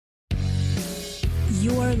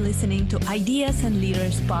You are listening to Ideas and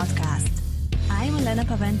Leaders podcast. I'm Elena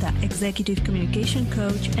Paventa, Executive Communication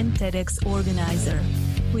Coach and TEDx organizer.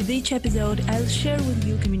 With each episode, I'll share with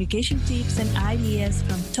you communication tips and ideas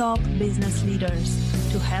from top business leaders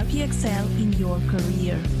to help you excel in your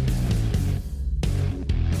career.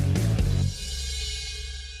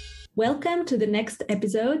 Welcome to the next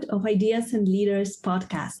episode of Ideas and Leaders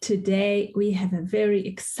podcast. Today, we have a very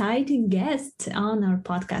exciting guest on our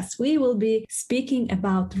podcast. We will be speaking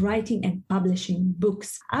about writing and publishing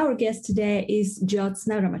books. Our guest today is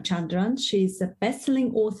Jyotsna Ramachandran. She's a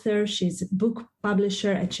best-selling author. She's a book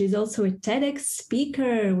publisher, and she's also a TEDx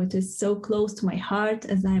speaker, which is so close to my heart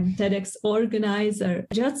as I'm a TEDx organizer.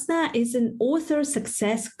 Jyotsna is an author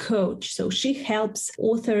success coach. So she helps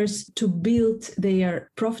authors to build their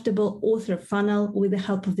profitable author funnel with the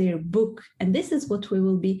help of their book. And this is what we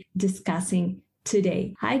will be discussing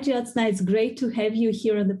today. Hi, Jyotsna. It's great to have you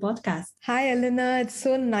here on the podcast. Hi, Elena. It's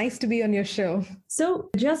so nice to be on your show. So,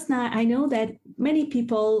 Jyotsna, I know that many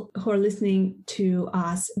people who are listening to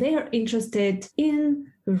us, they are interested in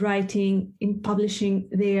writing, in publishing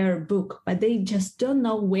their book, but they just don't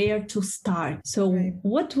know where to start. So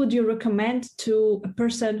What would you recommend to a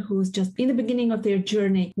person who's just in the beginning of their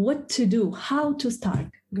journey? What to do? How to start?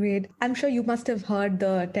 Great. I'm sure you must have heard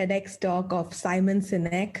the TEDx talk of Simon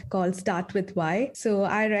Sinek called Start With Why. So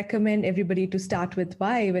I recommend everybody to start with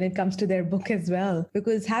why when it comes to their book as well,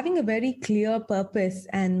 because having a very clear purpose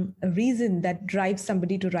and a reason that drives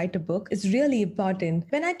somebody to write a book is really important.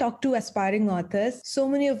 When I talk to aspiring authors, so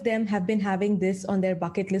many of them have been having this on their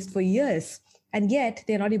bucket list for years. And yet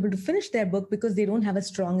they're not able to finish their book because they don't have a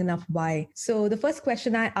strong enough why. So the first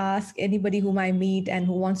question I ask anybody whom I meet and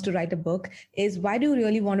who wants to write a book is, why do you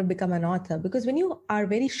really want to become an author? Because when you are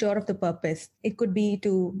very sure of the purpose, it could be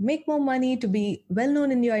to make more money, to be well known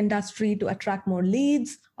in your industry, to attract more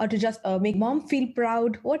leads, or to just make mom feel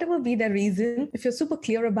proud, whatever be the reason. If you're super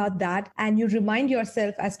clear about that and you remind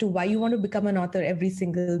yourself as to why you want to become an author every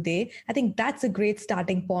single day, I think that's a great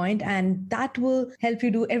starting point, and that will help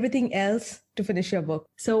you do everything else to finish your book.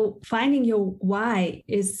 So finding your why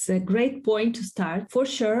is a great point to start. For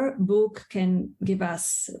sure, book can give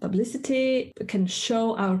us publicity, can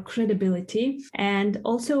show our credibility. And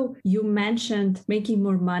also you mentioned making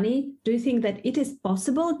more money. Do you think that it is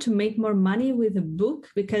possible to make more money with a book?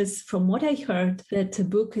 Because from what I heard, that a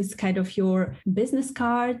book is kind of your business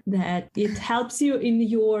card, that it helps you in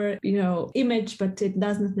your, image, but it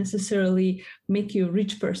doesn't necessarily make you a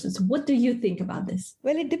rich person. So what do you think about this?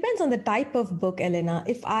 Well, it depends on the type of book, Elena.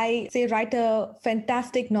 If I say write a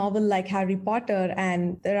fantastic novel like Harry Potter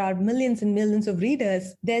and there are millions and millions of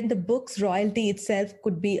readers, then the book's royalty itself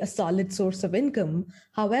could be a solid source of income.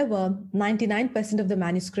 However, 99% of the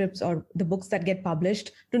manuscripts or the books that get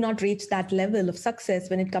published do not reach that level of success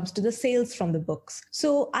when it comes to the sales from the books.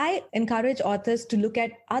 So I encourage authors to look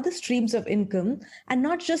at other streams of income and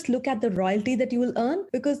not just look at the royalty that you will earn,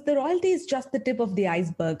 because the royalty is just the tip of the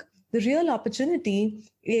iceberg. The real opportunity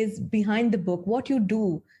is behind the book, what you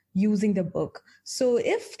do using the book. So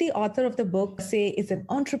if the author of the book, say, is an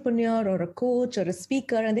entrepreneur or a coach or a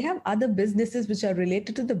speaker, and they have other businesses which are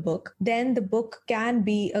related to the book, then the book can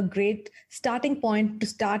be a great starting point to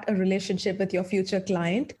start a relationship with your future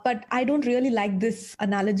client. But I don't really like this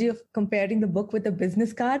analogy of comparing the book with a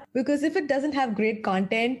business card, because if it doesn't have great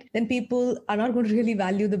content, then people are not going to really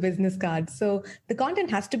value the business card. So the content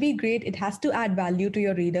has to be great. It has to add value to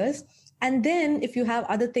your readers. And then if you have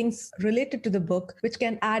other things related to the book, which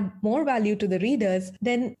can add more value to the readers,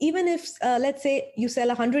 then even if, let's say you sell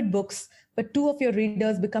 100 books, but 2 of your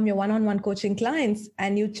readers become your one-on-one coaching clients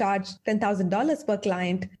and you charge $10,000 per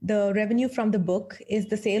client, the revenue from the book is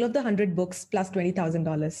the sale of the 100 books plus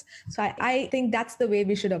 $20,000. So I think that's the way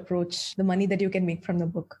we should approach the money that you can make from the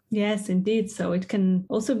book. Yes, indeed. So it can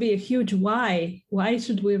also be a huge why. Why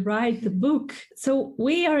should we write the book? So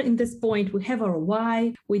we are in this point, we have our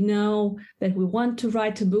why. We know that we want to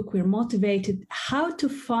write a book. We're motivated. How to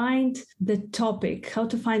find the topic,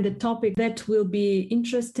 that will be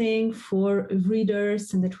interesting for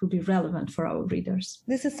readers and that will be relevant for our readers?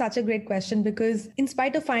 This is such a great question, because in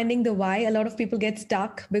spite of finding the why, a lot of people get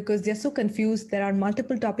stuck because they're so confused. There are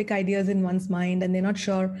multiple topic ideas in one's mind and they're not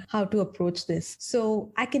sure how to approach this.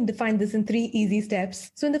 So I can define this in 3 easy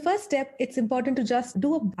steps. So in the first step, it's important to just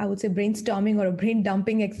do I would say brainstorming or a brain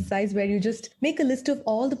dumping exercise where you just make a list of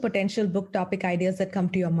all the potential book topic ideas that come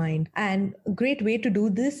to your mind. And a great way to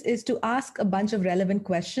do this is to ask a bunch of relevant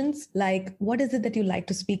questions like, what is it that you like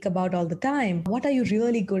to speak about all the time? What are you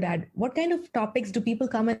really good at? What kind of topics do people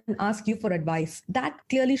come and ask you for advice? That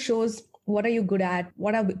clearly shows what are you good at?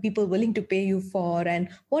 What are people willing to pay you for? And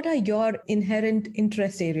what are your inherent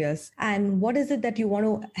interest areas? And what is it that you want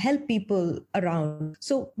to help people around?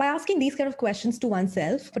 So by asking these kind of questions to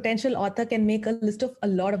oneself, potential author can make a list of a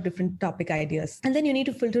lot of different topic ideas. And then you need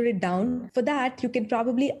to filter it down. For that, you can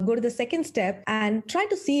probably go to the second step and try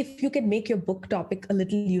to see if you can make your book topic a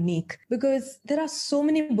little unique, because there are so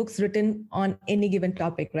many books written on any given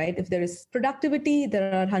topic, right? If there is productivity,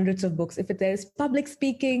 there are hundreds of books. If there is public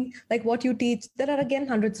speaking, like what you teach, there are again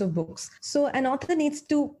hundreds of books. So an author needs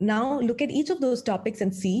to now look at each of those topics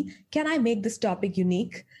and see, can I make this topic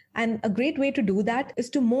unique? And a great way to do that is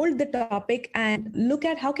to mold the topic and look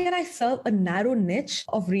at how can I serve a narrow niche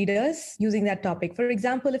of readers using that topic. For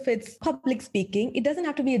example, if it's public speaking, it doesn't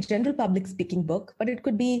have to be a general public speaking book, but it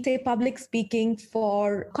could be, say, public speaking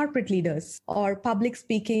for corporate leaders or public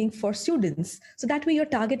speaking for students. So that way you're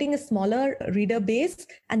targeting a smaller reader base,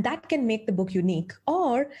 and that can make the book unique.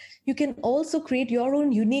 Or you can also create your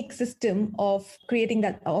own unique system of creating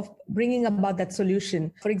that, of bringing about that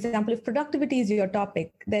solution. For example, if productivity is your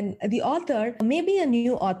topic, then the author may be a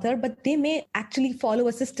new author, but they may actually follow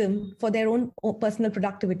a system for their own personal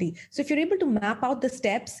productivity. So if you're able to map out the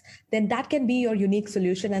steps, then that can be your unique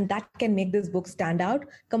solution, and that can make this book stand out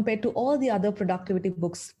compared to all the other productivity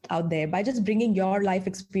books out there by just bringing your life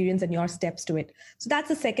experience and your steps to it. So that's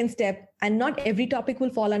the second step. And not every topic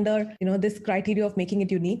will fall under, this criteria of making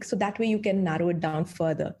it unique. So that way you can narrow it down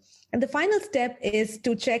further. And the final step is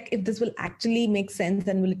to check if this will actually make sense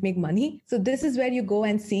and will it make money. So this is where you go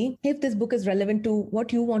and see if this book is relevant to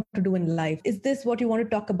what you want to do in life. Is this what you want to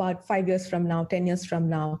talk about 5 years from now, 10 years from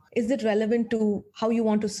now? Is it relevant to how you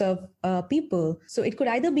want to serve people? So it could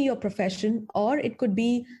either be your profession, or it could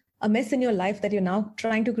be a mess in your life that you're now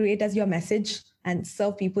trying to create as your message and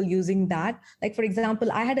serve people using that. Like, for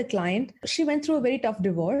example, I had a client, she went through a very tough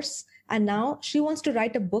divorce. And now she wants to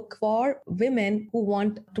write a book for women who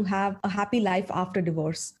want to have a happy life after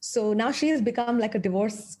divorce. So now she has become like a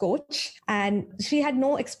divorce coach, and she had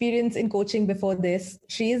no experience in coaching before this.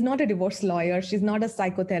 She is not a divorce lawyer. She's not a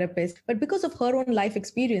psychotherapist. But because of her own life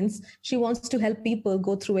experience, she wants to help people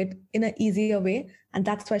go through it in an easier way. And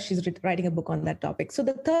that's why she's writing a book on that topic. So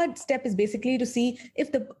the third step is basically to see if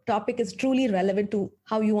the topic is truly relevant to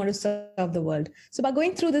how you want to serve the world. So by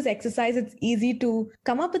going through this exercise, it's easy to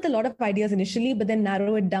come up with a lot of ideas initially, but then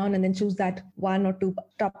narrow it down and then choose that one or two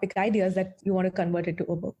topic ideas that you want to convert into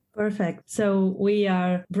a book. Perfect. So we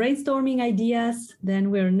are brainstorming ideas, then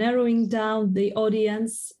we're narrowing down the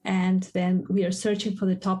audience, and then we are searching for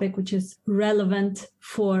the topic which is relevant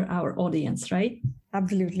for our audience, right?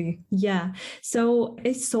 Absolutely. Yeah. So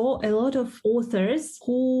I saw a lot of authors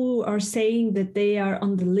who are saying that they are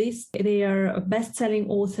on the list, they are a best-selling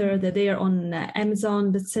author, that they are on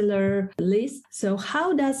Amazon bestseller list. So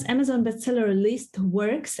how does Amazon bestseller list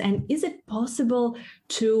works? And is it possible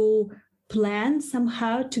to plan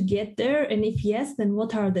somehow to get there? And if yes, then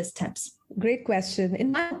what are the steps? Great question.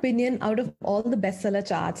 In my opinion, out of all the bestseller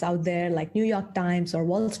charts out there, like New York Times or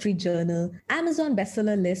Wall Street Journal, Amazon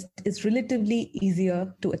bestseller list is relatively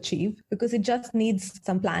easier to achieve because it just needs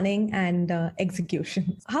some planning and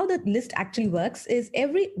execution. How the list actually works is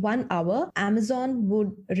every 1 hour, Amazon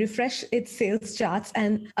would refresh its sales charts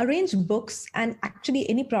and arrange books and actually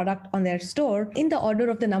any product on their store in the order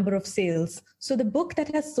of the number of sales. So the book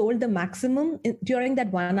that has sold the maximum during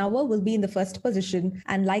that 1 hour will be in the first position,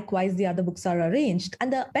 and likewise the other books are arranged.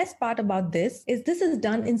 And the best part about this is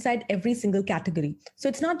done inside every single category. So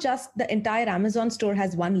it's not just the entire Amazon store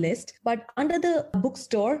has one list, but under the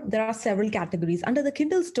bookstore, there are several categories. Under the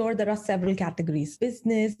Kindle store, there are several categories: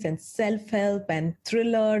 business and self-help and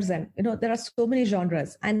thrillers, and there are so many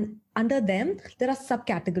genres. And under them, there are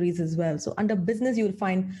subcategories as well. So under business, you'll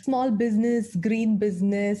find small business, green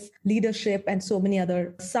business, leadership, and so many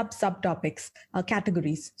other subtopics,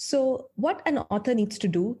 categories. So what an author needs to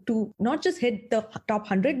do to not just hit the top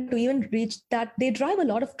 100, to even reach that, they drive a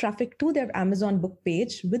lot of traffic to their Amazon book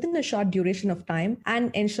page within a short duration of time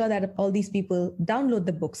and ensure that all these people download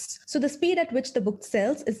the books. So the speed at which the book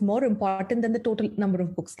sells is more important than the total number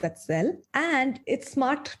of books that sell. And it's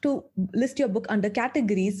smart to list your book under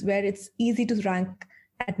categories where it's easy to rank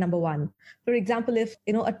at number one. For example, if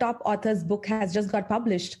a top author's book has just got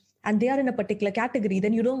published and they are in a particular category,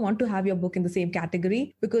 then you don't want to have your book in the same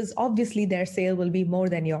category because obviously their sale will be more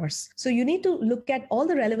than yours. So you need to look at all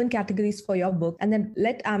the relevant categories for your book and then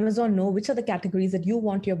let Amazon know which are the categories that you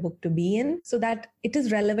want your book to be in so that it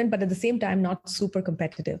is relevant, but at the same time, not super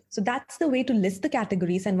competitive. So that's the way to list the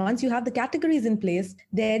categories. And once you have the categories in place,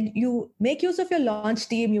 then you make use of your launch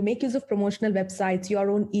team, you make use of promotional websites,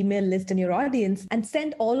 your own email list and your audience, and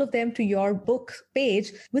send all of them to your book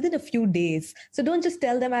page within a few days. So don't just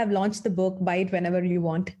tell them I've I've launched the book, buy it whenever you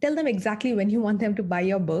want. Tell them exactly when you want them to buy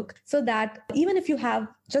your book, so that even if you have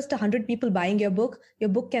just 100 people buying your book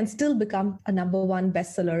can still become a number one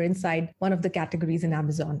bestseller inside one of the categories in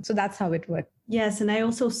Amazon. So that's how it works. Yes, and I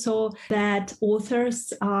also saw that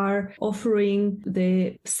authors are offering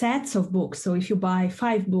the sets of books. So if you buy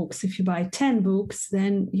 5 books, if you buy 10 books,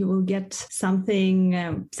 then you will get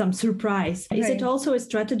something, some surprise. Is it also a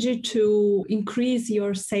strategy to increase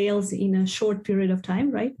your sales in a short period of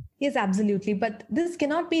time, right? Yes, absolutely. But this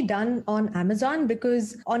cannot be done on Amazon,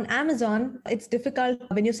 because on Amazon, it's difficult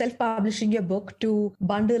when you're self-publishing your book to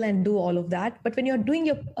bundle and do all of that. But when you're doing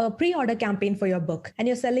your pre-order campaign for your book and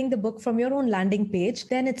you're selling the book from your own landing page,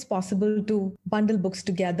 then it's possible to bundle books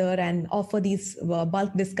together and offer these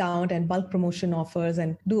bulk discount and bulk promotion offers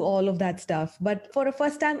and do all of that stuff. But for a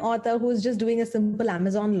first-time author who's just doing a simple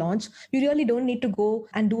Amazon launch, you really don't need to go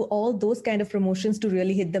and do all those kind of promotions to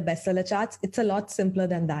really hit the bestseller charts. It's a lot simpler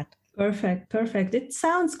than that. Perfect. It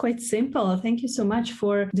sounds quite simple. Thank you so much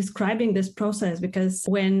for describing this process, because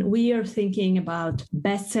when we are thinking about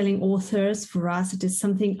best-selling authors, for us, it is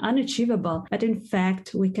something unachievable. But in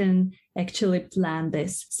fact, we can actually plan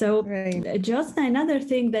this. So just another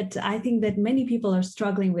thing that I think that many people are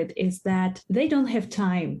struggling with is that they don't have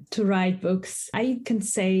time to write books. I can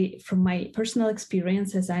say from my personal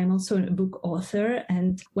experience, as I'm also a book author,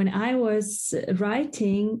 and when I was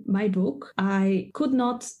writing my book, I could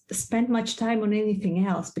not spend much time on anything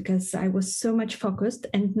else because I was so much focused.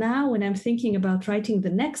 And now when I'm thinking about writing the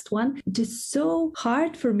next one, it is so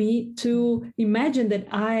hard for me to imagine that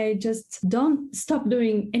I just don't stop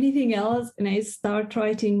doing anything else and I start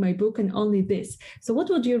writing my book and only this. So what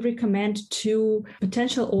would you recommend to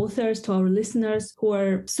potential authors, to our listeners who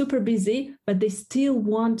are super busy, but they still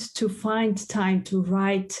want to find time to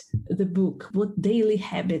write the book? What daily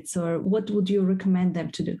habits or what would you recommend them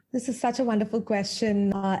to do? This is such a wonderful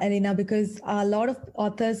question, Elena, because a lot of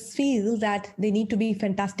authors feel that they need to be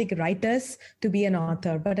fantastic writers to be an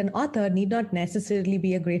author, but an author need not necessarily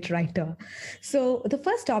be a great writer. So the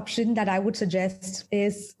first option that I would suggest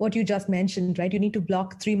is what you just mentioned, right? You need to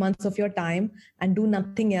block 3 months of your time and do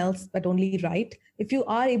nothing else but only write. If you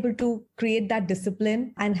are able to create that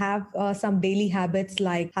discipline and have some daily habits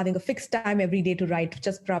like having a fixed time every day to write,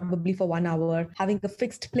 just probably for 1 hour, having a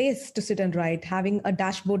fixed place to sit and write, having a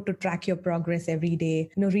dashboard to track your progress every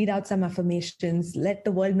day, read out some affirmations, let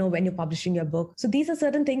the world know when you're publishing your book. So these are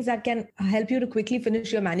certain things that can help you to quickly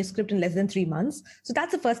finish your manuscript in less than 3 months. So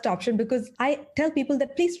that's the first option, because I tell people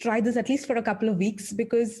that please try this at least for a couple of weeks,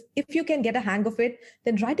 because if you can get a hang of it,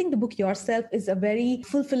 then writing the book yourself is a very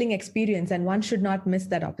fulfilling experience and one should not miss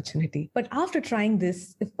that opportunity. But after trying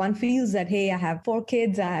this, if one feels that, hey, I have 4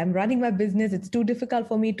 kids, I'm running my business, it's too difficult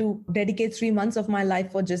for me to dedicate 3 months of my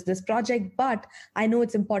life for just this project, but I know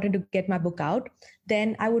it's important to get my book out,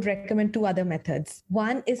 then I would recommend 2 other methods.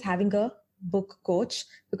 One is having a book coach,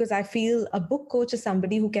 because I feel a book coach is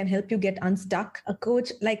somebody who can help you get unstuck. A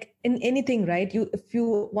coach, like in anything, right? If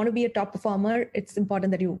you want to be a top performer, it's important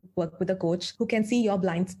that you work with a coach who can see your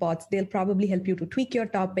blind spots. They'll probably help you to tweak your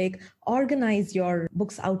topic, organize your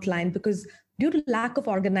book's outline, because due to lack of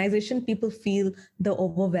organization, people feel the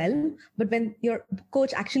overwhelm. But when your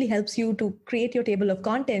coach actually helps you to create your table of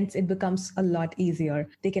contents, it becomes a lot easier.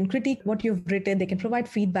 They can critique what you've written. They can provide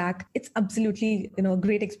feedback. It's absolutely, a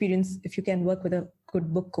great experience if you can work with a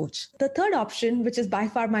good book coach. The third option, which is by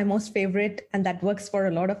far my most favorite, and that works for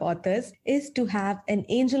a lot of authors, is to have an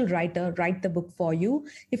angel writer write the book for you.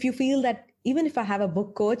 If you feel that even if I have a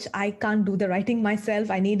book coach, I can't do the writing myself,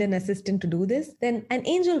 I need an assistant to do this, then an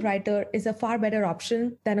angel writer is a far better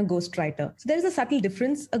option than a ghostwriter. So there's a subtle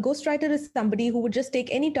difference. A ghostwriter is somebody who would just take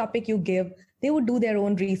any topic you give, they would do their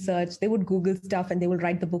own research, they would Google stuff, and they will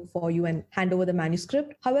write the book for you and hand over the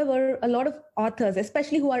manuscript. However, a lot of authors,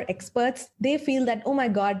 especially who are experts, they feel that, oh my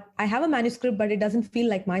God, I have a manuscript, but it doesn't feel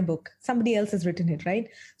like my book. Somebody else has written it, right?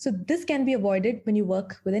 So this can be avoided when you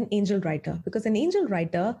work with an angel writer, because an angel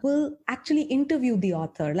writer will actually interview the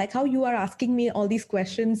author. Like how you are asking me all these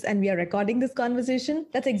questions and we are recording this conversation,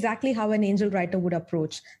 that's exactly how an angel writer would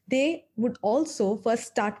approach. They would also first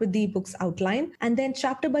start with the book's outline, and then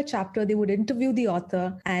chapter by chapter, they would interview the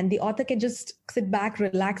author, and the author can just sit back,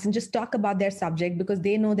 relax, and just talk about their subject because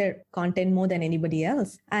they know their content more than anybody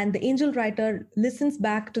else. And the angel writer listens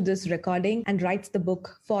back to this recording and writes the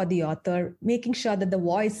book for the author, making sure that the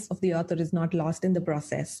voice of the author is not lost in the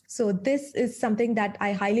process. So this is something that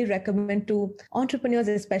I highly recommend to entrepreneurs,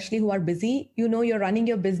 especially who are busy. You're running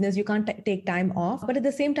your business, you can't take time off, but at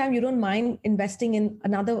the same time, you don't mind investing in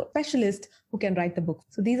another specialist who can write the book.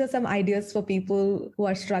 So these are some ideas for people who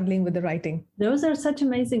are struggling with the writing. Those are such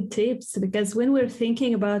amazing tips, because when we're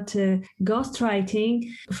thinking about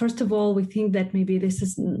ghostwriting, first of all, we think that maybe this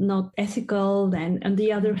is not ethical. And on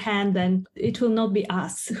the other hand, then it will not be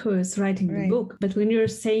us who is writing the book. But when you're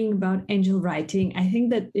saying about angel writing, I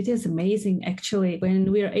think that it is amazing, actually,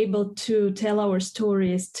 when we are able to tell our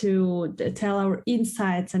stories, to tell our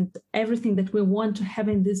insights and everything that we want to have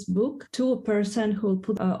in this book to a person who will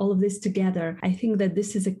put all of this together. I think that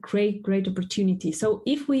this is a great, great opportunity. So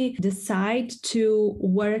if we decide to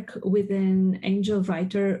work with an angel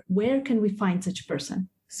writer, where can we find such a person?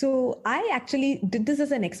 So I actually did this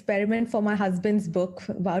as an experiment for my husband's book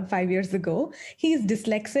about 5 years ago. He's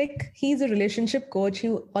dyslexic. He's a relationship coach. He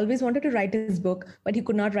always wanted to write his book, but he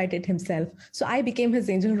could not write it himself. So I became his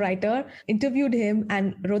angel writer, interviewed him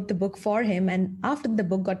and wrote the book for him. And after the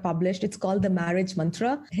book got published, it's called The Marriage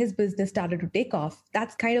Mantra. His business started to take off.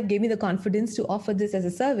 That's kind of gave me the confidence to offer this as a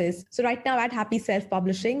service. So right now at Happy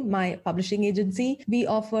Self-Publishing, my publishing agency, we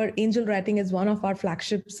offer angel writing as one of our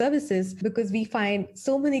flagship services because we find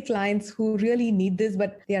so many clients who really need this,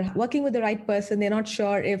 but they are working with the right person. They're not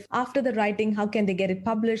sure if after the writing, how can they get it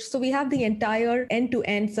published? So we have the entire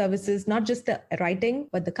end-to-end services, not just the writing,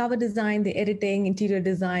 but the cover design, the editing, interior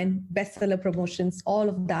design, bestseller promotions, all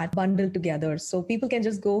of that bundled together. So people can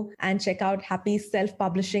just go and check out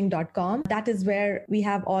happyselfpublishing.com. That is where we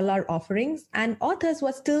have all our offerings. And authors who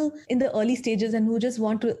are still in the early stages and who just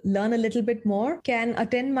want to learn a little bit more can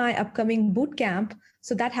attend my upcoming bootcamp.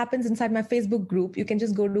 So that happens inside my Facebook group. You can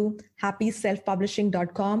just go to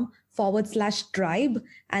happyselfpublishing.com/tribe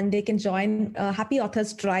and they can join Happy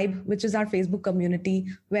Authors Tribe, which is our Facebook community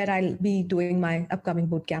where I'll be doing my upcoming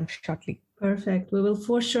bootcamp shortly. Perfect. We will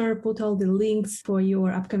for sure put all the links for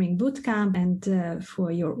your upcoming bootcamp and to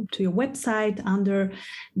your website under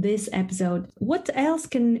this episode. What else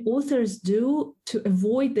can authors do to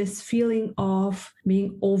avoid this feeling of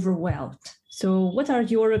being overwhelmed? So what are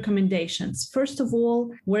your recommendations? First of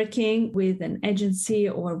all, working with an agency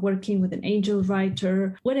or working with an angel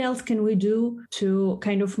writer, what else can we do to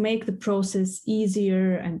kind of make the process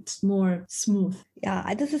easier and more smooth?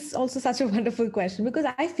 Yeah, this is also such a wonderful question because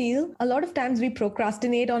I feel a lot of times we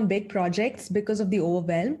procrastinate on big projects because of the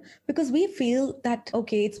overwhelm, because we feel that,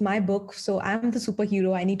 okay, it's my book, so I'm the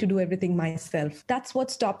superhero. I need to do everything myself. That's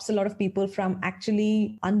what stops a lot of people from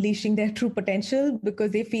actually unleashing their true potential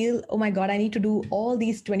because they feel, oh my God, I need to do all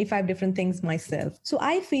these 25 different things myself. So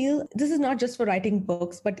I feel this is not just for writing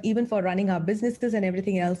books, but even for running our businesses and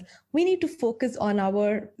everything else. We need to focus on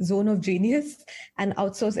our zone of genius and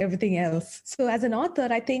outsource everything else. So as an author,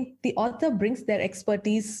 I think the author brings their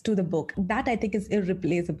expertise to the book. That I think is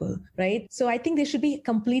irreplaceable, right? So I think they should be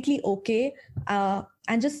completely okay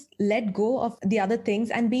and just let go of the other things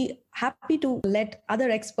and be happy to let other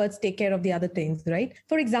experts take care of the other things, right?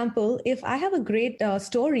 For example, if I have a great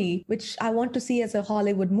story, which I want to see as a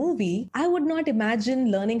Hollywood movie, I would not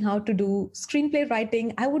imagine learning how to do screenplay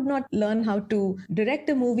writing. I would not learn how to direct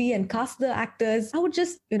a movie and cast the actors. I would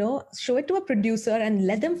just, show it to a producer and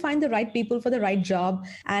let them find the right people for the right job.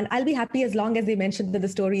 And I'll be happy as long as they mention that the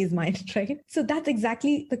story is mine, right? So that's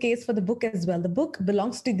exactly the case for the book as well. The book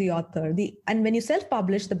belongs to the author. And when you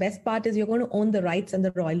self-publish, the best part is you're going to own the rights and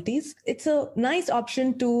the royalties. It's a nice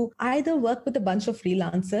option to either work with a bunch of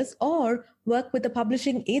freelancers or work with a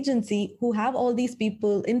publishing agency who have all these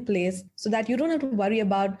people in place so that you don't have to worry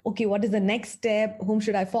about, okay, what is the next step? Whom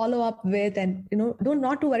should I follow up with? And, don't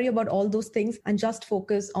not to worry about all those things and just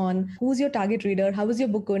focus on who's your target reader? How is your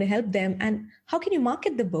book going to help them? And how can you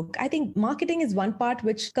market the book? I think marketing is one part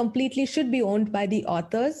which completely should be owned by the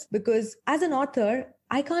authors, because as an author,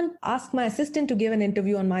 I can't ask my assistant to give an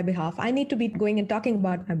interview on my behalf. I need to be going and talking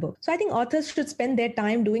about my book. So I think authors should spend their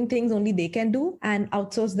time doing things only they can do and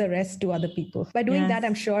outsource the rest to other people. By doing that,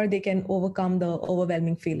 I'm sure they can overcome the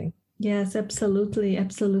overwhelming feeling. Yes, absolutely.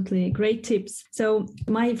 Absolutely. Great tips. So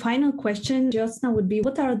my final question just now would be,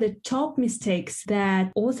 what are the top mistakes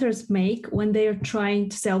that authors make when they are trying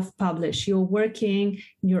to self-publish? You're working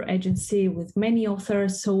in your agency with many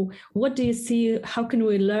authors. So what do you see? How can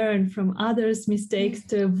we learn from others' mistakes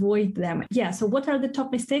to avoid them? Yeah. So what are the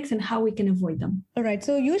top mistakes and how we can avoid them? All right.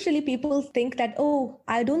 So usually people think that,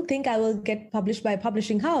 I don't think I will get published by a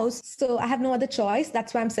publishing house, so I have no other choice.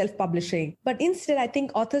 That's why I'm self-publishing. But instead, I think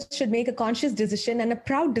authors should make a conscious decision and a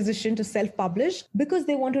proud decision to self-publish because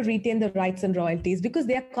they want to retain the rights and royalties, because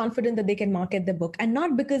they are confident that they can market the book and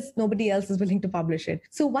not because nobody else is willing to publish it.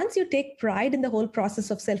 So once you take pride in the whole process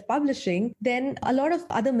of self-publishing, then a lot of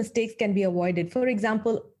other mistakes can be avoided. For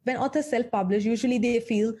example, when authors self-publish, usually they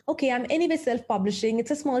feel, okay, I'm anyway self-publishing.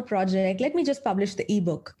 It's a small project. Let me just publish the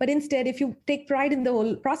ebook. But instead, if you take pride in the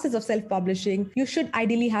whole process of self-publishing, you should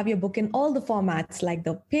ideally have your book in all the formats, like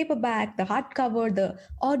the paperback, the hardcover, the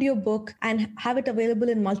audiobook, and have it available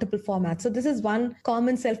in multiple formats. So this is one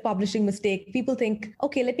common self-publishing mistake. People think,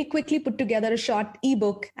 okay, let me quickly put together a short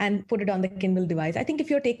ebook and put it on the Kindle device. I think if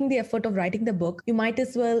you're taking the effort of writing the book, you might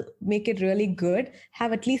as well make it really good,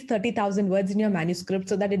 have at least 30,000 words in your manuscript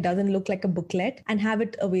so that it doesn't look like a booklet, and have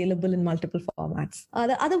it available in multiple formats.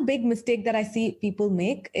 The other big mistake that I see people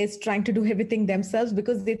make is trying to do everything themselves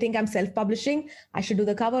because they think I'm self-publishing. I should do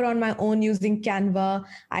the cover on my own using Canva.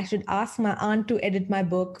 I should ask my aunt to edit my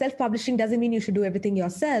book. Self-publishing doesn't mean you should do everything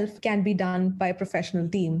yourself. It can be done by a professional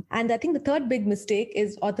team. And I think the third big mistake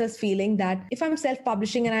is authors feeling that if I'm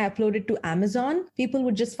self-publishing and I upload it to Amazon, people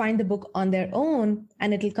would just find the book on their own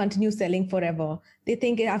and it'll continue selling forever. They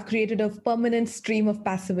think I've created a permanent stream of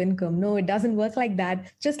passive income. No, it doesn't work like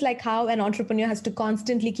that. Just like how an entrepreneur has to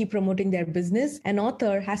constantly keep promoting their business, an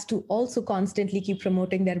author has to also constantly keep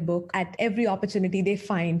promoting their book at every opportunity they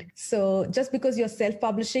find. So just because you're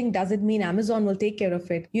self-publishing doesn't mean Amazon will take care of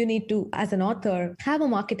it. You need to, as an author, have a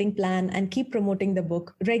marketing plan and keep promoting the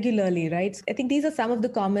book regularly, right? I think these are some of the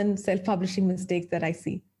common self-publishing mistakes that I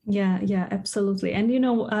see. Yeah, absolutely. And,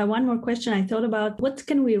 one more question I thought about, what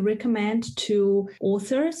can we recommend to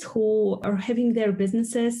authors who are having their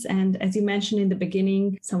businesses? And as you mentioned in the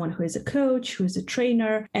beginning, someone who is a coach, who is a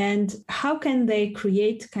trainer, and how can they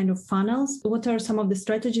create kind of funnels? What are some of the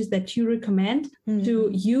strategies that you recommend to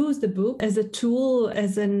use the book as a tool,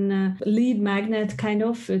 as a lead magnet kind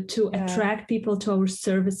of to attract people to our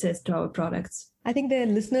services, to our products? I think the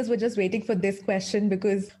listeners were just waiting for this question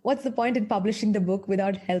because what's the point in publishing the book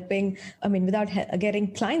without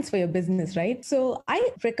getting clients for your business, right? So I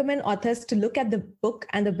recommend authors to look at the book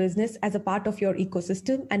and the business as a part of your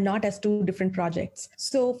ecosystem and not as two different projects.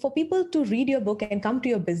 So for people to read your book and come to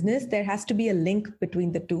your business, there has to be a link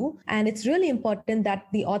between the two. And it's really important that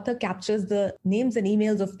the author captures the names and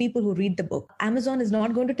emails of people who read the book. Amazon is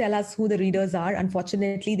not going to tell us who the readers are.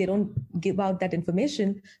 Unfortunately, they don't give out that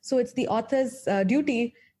information. So it's the author's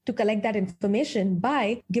duty to collect that information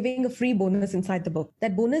by giving a free bonus inside the book.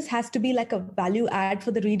 That bonus has to be like a value add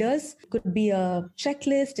for the readers. It could be a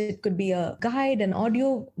checklist, it could be a guide, an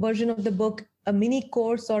audio version of the book, a mini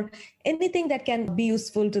course, or anything that can be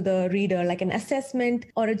useful to the reader, like an assessment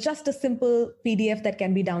or just a simple PDF that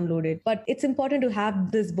can be downloaded. But it's important to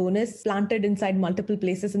have this bonus planted inside multiple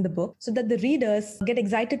places in the book so that the readers get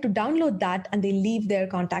excited to download that and they leave their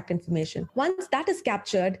contact information. Once that is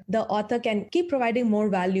captured, the author can keep providing more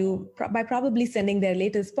value by probably sending their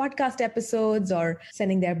latest podcast episodes or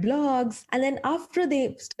sending their blogs. And then after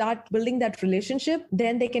they start building that relationship,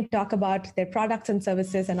 then they can talk about their products and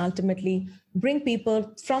services and ultimately bring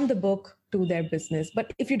people from the book to their business.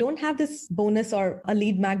 But if you don't have this bonus or a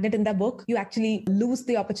lead magnet in the book, you actually lose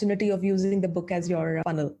the opportunity of using the book as your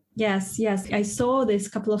funnel. Yes. I saw this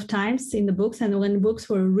a couple of times in the books, and when books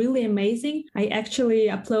were really amazing, I actually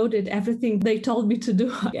uploaded everything they told me to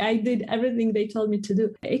do. I did everything they told me to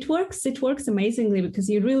do. It works amazingly because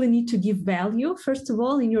you really need to give value, first of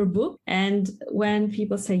all, in your book. And when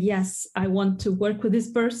people say, yes, I want to work with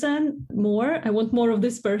this person more, I want more of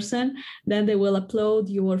this person, then they will upload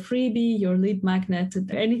your freebie, your lead magnet,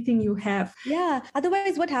 anything you have. Yeah.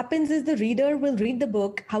 Otherwise, what happens is the reader will read the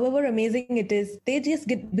book, however amazing it is, they just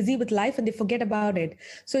get busy with life and they forget about it.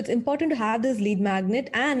 So it's important to have this lead magnet.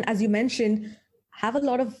 And as you mentioned, have a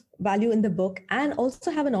lot of value in the book and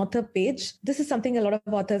also have an author page. This is something a lot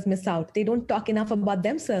of authors miss out. They don't talk enough about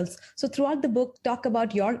themselves. So throughout the book, talk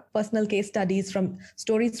about your personal case studies, from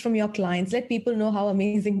stories from your clients. Let people know how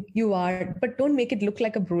amazing you are, but don't make it look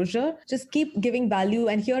like a brochure. Just keep giving value,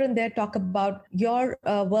 and here and there talk about your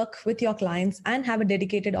work with your clients, and have a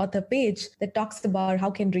dedicated author page that talks about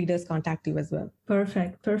how can readers contact you as well.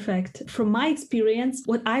 Perfect. From my experience,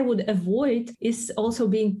 what I would avoid is also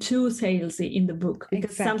being too salesy in the book,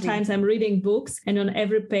 because sometimes I'm reading books and on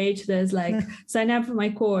every page there's like, sign up for my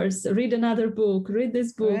course, read another book, read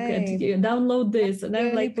this book, and download this. And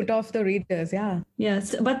I'm like, put off the readers. Yeah.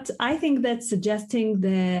 Yes. But I think that suggesting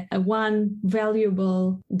the one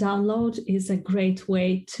valuable download is a great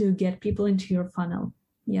way to get people into your funnel.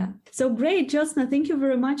 Yeah. So great, Jyotsna. Thank you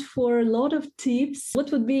very much for a lot of tips.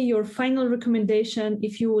 What would be your final recommendation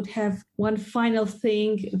if you would have one final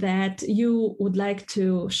thing that you would like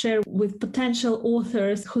to share with potential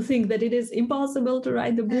authors who think that it is impossible to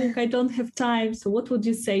write the book? I don't have time. So what would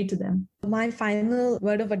you say to them? My final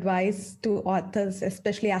word of advice to authors,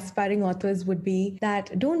 especially aspiring authors, would be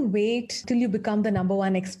that don't wait till you become the number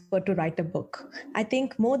one expert to write a book. I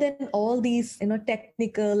think more than all these,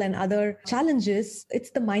 technical and other challenges,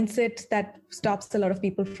 it's the mindset that stops a lot of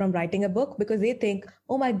people from writing a book, because they think,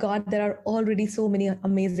 oh my God, there are already so many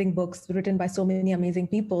amazing books written by so many amazing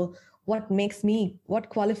people. What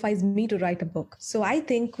qualifies me to write a book? So I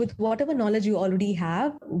think with whatever knowledge you already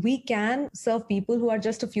have, we can serve people who are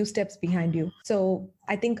just a few steps behind you. So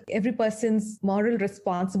I think every person's moral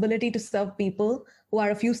responsibility to serve people who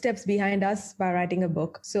are a few steps behind us by writing a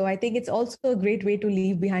book. So I think it's also a great way to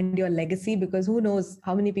leave behind your legacy, because who knows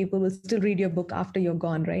how many people will still read your book after you're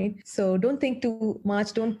gone, right? So don't think too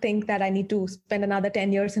much. Don't think that I need to spend another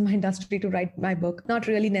 10 years in my industry to write my book. Not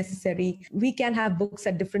really necessary. We can have books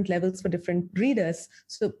at different levels for different readers.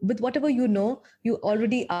 So with whatever you know, you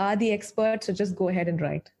already are the expert. So just go ahead and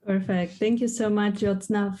write. Perfect. Thank you so much,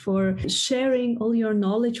 Jyotsna, for sharing all your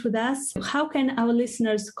knowledge with us. How can our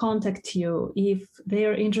listeners contact you if they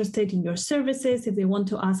are interested in your services, if they want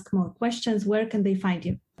to ask more questions? Where can they find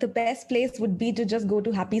you? The best place would be to just go to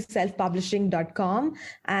happyselfpublishing.com.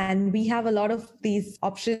 And we have a lot of these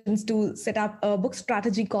options to set up a book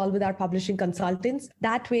strategy call with our publishing consultants.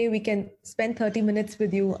 That way we can spend 30 minutes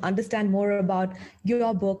with you, understand more about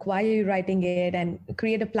your book, why are you writing it, and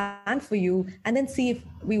create a plan for you, and then see if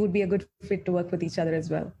we would be a good fit to work with each other as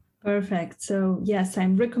well. Perfect. So yes,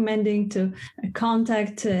 I'm recommending to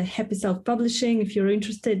contact Happy Self Publishing if you're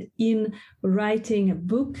interested in writing a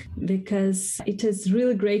book, because it is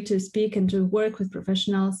really great to speak and to work with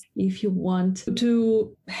professionals if you want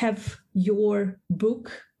to have your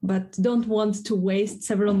book, but don't want to waste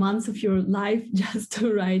several months of your life just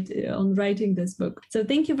to writing this book. So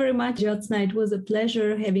thank you very much, Jyotsna. It was a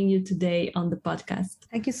pleasure having you today on the podcast.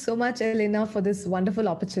 Thank you so much, Elena, for this wonderful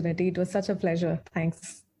opportunity. It was such a pleasure.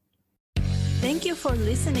 Thanks. Thank you for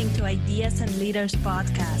listening to Ideas and Leaders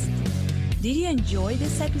podcast. Did you enjoy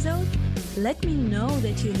this episode? Let me know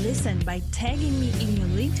that you listened by tagging me in your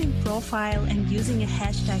LinkedIn profile and using a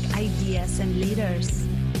hashtag Ideas and Leaders.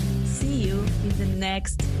 See you in the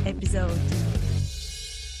next episode.